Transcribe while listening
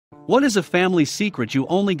What is a family secret you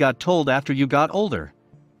only got told after you got older?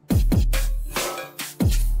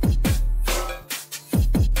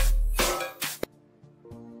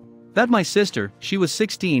 That my sister, she was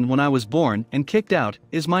 16 when I was born and kicked out,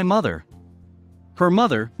 is my mother. Her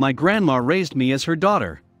mother, my grandma, raised me as her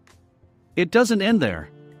daughter. It doesn't end there.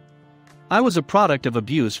 I was a product of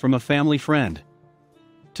abuse from a family friend.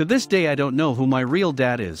 To this day I don't know who my real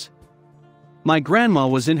dad is. My grandma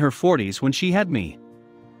was in her 40s when she had me.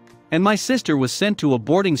 And my sister was sent to a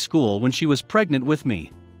boarding school when she was pregnant with me.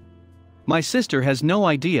 My sister has no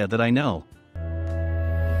idea that I know.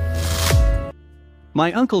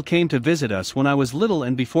 My uncle came to visit us when I was little,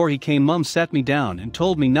 and before he came, Mum sat me down and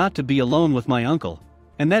told me not to be alone with my uncle,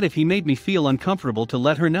 and that if he made me feel uncomfortable to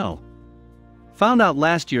let her know. Found out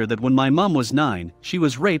last year that when my mum was 9, she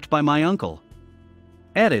was raped by my uncle.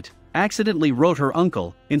 Edit, accidentally wrote her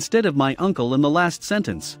uncle instead of my uncle in the last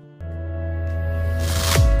sentence.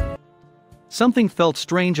 Something felt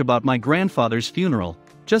strange about my grandfather's funeral,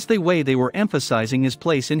 just the way they were emphasizing his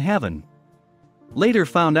place in heaven. Later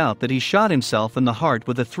found out that he shot himself in the heart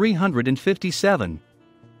with a .357.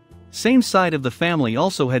 Same side of the family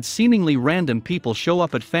also had seemingly random people show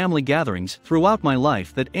up at family gatherings throughout my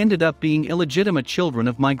life that ended up being illegitimate children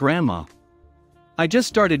of my grandma. I just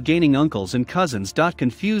started gaining uncles and cousins.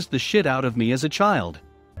 Confused the shit out of me as a child.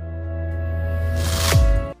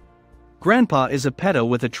 Grandpa is a pedo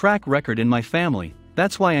with a track record in my family,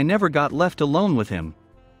 that's why I never got left alone with him.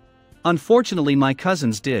 Unfortunately my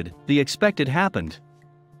cousins did. The expected happened.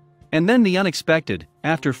 And then the unexpected.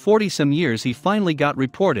 After 40-some years he finally got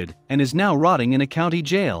reported and is now rotting in a county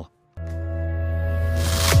jail.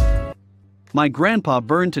 My grandpa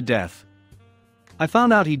burned to death. I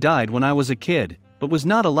found out he died when I was a kid, but was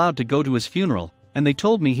not allowed to go to his funeral, and they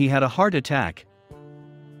told me he had a heart attack.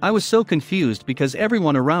 I was so confused because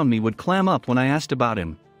everyone around me would clam up when I asked about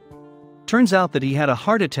him. Turns out that he had a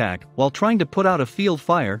heart attack while trying to put out a field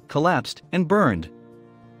fire, collapsed, and burned.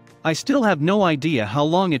 I still have no idea how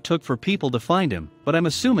long it took for people to find him, but I'm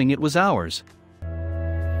assuming it was hours.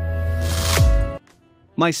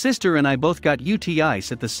 My sister and I both got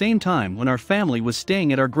UTIs at the same time when our family was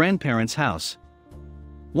staying at our grandparents' house.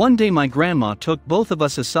 One day my grandma took both of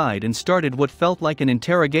us aside and started what felt like an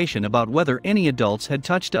interrogation about whether any adults had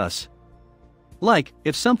touched us. Like,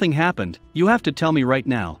 if something happened, you have to tell me right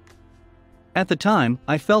now. At the time,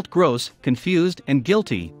 I felt gross, confused, and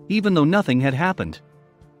guilty, even though nothing had happened.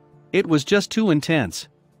 It was just too intense.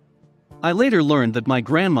 I later learned that my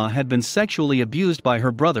grandma had been sexually abused by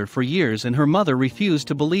her brother for years and her mother refused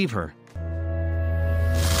to believe her.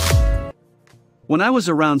 When I was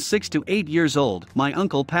around 6 to 8 years old, my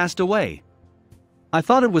uncle passed away. I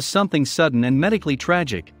thought it was something sudden and medically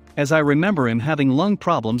tragic, as I remember him having lung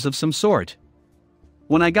problems of some sort.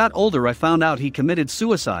 When I got older I found out he committed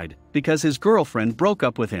suicide, because his girlfriend broke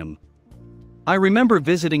up with him. I remember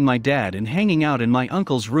visiting my dad and hanging out in my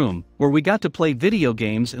uncle's room, where we got to play video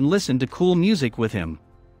games and listen to cool music with him.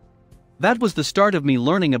 That was the start of me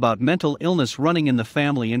learning about mental illness running in the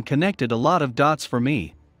family and connected a lot of dots for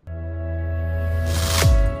me.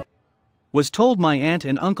 Was told my aunt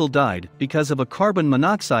and uncle died because of a carbon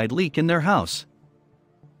monoxide leak in their house.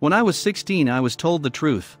 When I was 16 I was told the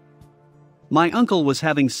truth. My uncle was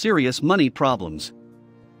having serious money problems.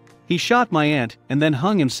 He shot my aunt and then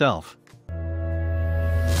hung himself.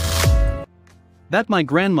 That my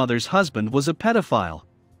grandmother's husband was a pedophile.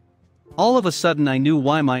 All of a sudden I knew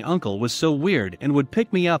why my uncle was so weird and would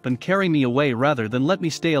pick me up and carry me away rather than let me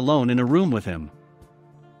stay alone in a room with him.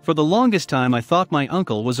 For the longest time I thought my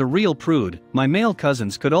uncle was a real prude. My male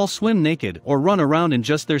cousins could all swim naked or run around in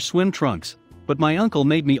just their swim trunks, but my uncle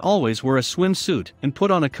made me always wear a swimsuit and put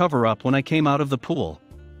on a cover-up when I came out of the pool.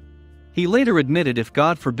 He later admitted if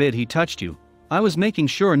God forbid he touched you, I was making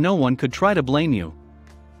sure no one could try to blame you.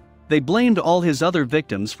 They blamed all his other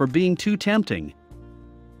victims for being too tempting.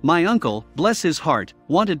 My uncle, bless his heart,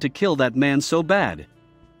 wanted to kill that man so bad.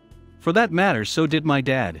 For that matter, so did my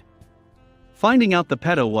dad. Finding out the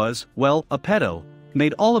pedo was, well, a pedo,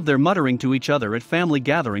 made all of their muttering to each other at family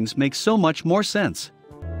gatherings make so much more sense.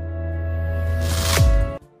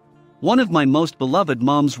 One of my most beloved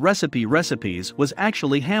mom's recipes was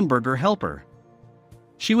actually Hamburger Helper.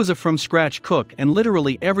 She was a from-scratch cook and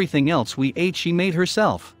literally everything else we ate she made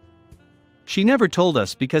herself. She never told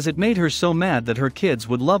us because it made her so mad that her kids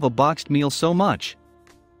would love a boxed meal so much.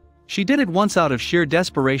 She did it once out of sheer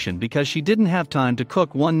desperation because she didn't have time to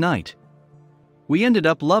cook one night. We ended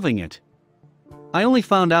up loving it. I only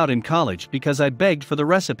found out in college because I begged for the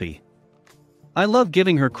recipe. I love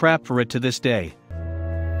giving her crap for it to this day.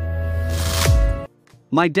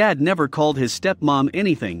 My dad never called his stepmom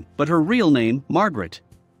anything but her real name, Margaret.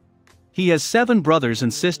 He has 7 brothers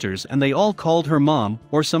and sisters and they all called her mom,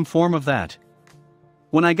 or some form of that.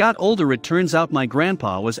 When I got older it turns out my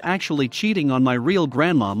grandpa was actually cheating on my real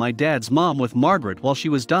grandma, my dad's mom, with Margaret while she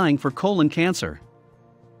was dying for colon cancer.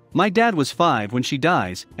 My dad was 5 when she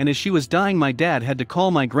dies, and as she was dying my dad had to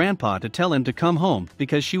call my grandpa to tell him to come home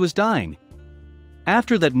because she was dying.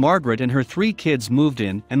 After that Margaret and her 3 kids moved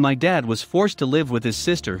in and my dad was forced to live with his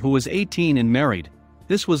sister who was 18 and married.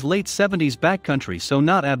 This was late 70s backcountry, so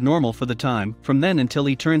not abnormal for the time. From then until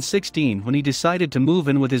he turned 16 when he decided to move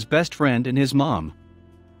in with his best friend and his mom.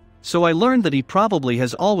 So I learned that he probably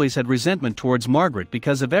has always had resentment towards Margaret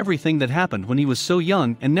because of everything that happened when he was so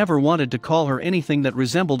young and never wanted to call her anything that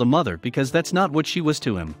resembled a mother because that's not what she was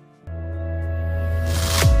to him.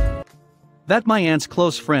 That my aunt's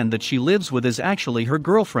close friend that she lives with is actually her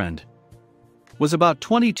girlfriend. Was about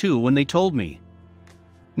 22 when they told me.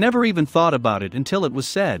 Never even thought about it until it was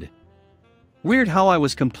said. Weird how I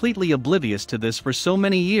was completely oblivious to this for so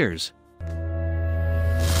many years.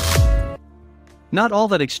 Not all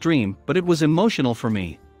that extreme, but it was emotional for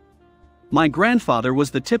me. My grandfather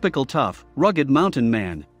was the typical tough, rugged mountain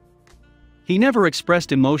man. He never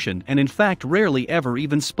expressed emotion and in fact rarely ever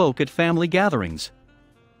even spoke at family gatherings.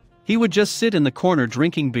 He would just sit in the corner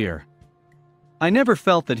drinking beer. I never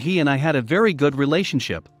felt that he and I had a very good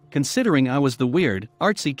relationship, considering I was the weird,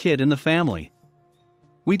 artsy kid in the family.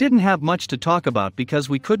 We didn't have much to talk about because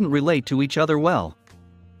we couldn't relate to each other well.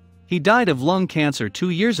 He died of lung cancer 2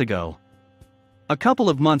 years ago. A couple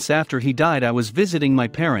of months after he died I was visiting my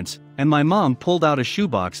parents, and my mom pulled out a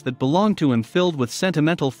shoebox that belonged to him filled with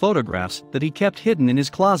sentimental photographs that he kept hidden in his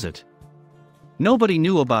closet. Nobody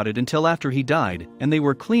knew about it until after he died, and they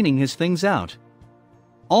were cleaning his things out.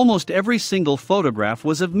 Almost every single photograph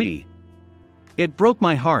was of me. It broke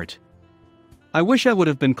my heart. I wish I would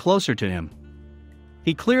have been closer to him.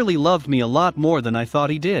 He clearly loved me a lot more than I thought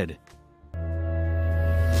he did.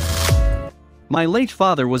 My late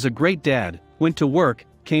father was a great dad, went to work,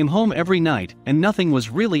 came home every night, and nothing was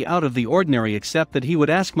really out of the ordinary except that he would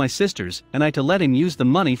ask my sisters and I to let him use the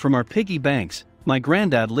money from our piggy banks. My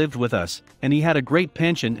granddad lived with us, and he had a great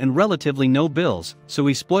pension and relatively no bills, so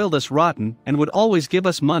he spoiled us rotten and would always give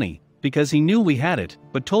us money, because he knew we had it,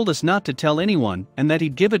 but told us not to tell anyone and that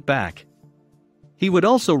he'd give it back. He would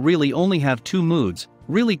also really only have 2 moods,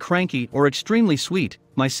 really cranky or extremely sweet,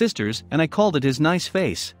 my sisters, and I called it his nice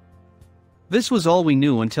face. This was all we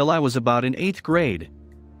knew until I was about in 8th grade.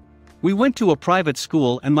 We went to a private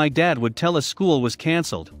school and my dad would tell us school was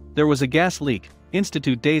cancelled, there was a gas leak,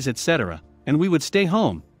 institute days etc., and we would stay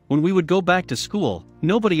home. When we would go back to school,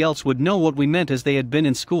 nobody else would know what we meant as they had been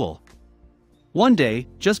in school. One day,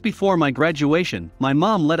 just before my graduation, my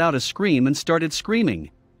mom let out a scream and started screaming.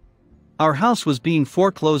 Our house was being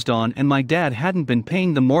foreclosed on and my dad hadn't been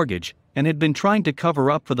paying the mortgage and had been trying to cover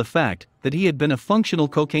up for the fact that he had been a functional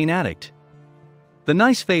cocaine addict. The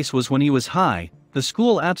nice face was when he was high, the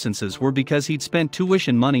school absences were because he'd spent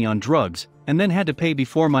tuition money on drugs and then had to pay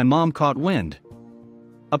before my mom caught wind.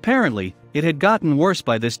 Apparently, it had gotten worse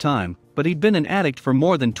by this time, but he'd been an addict for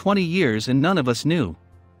more than 20 years and none of us knew.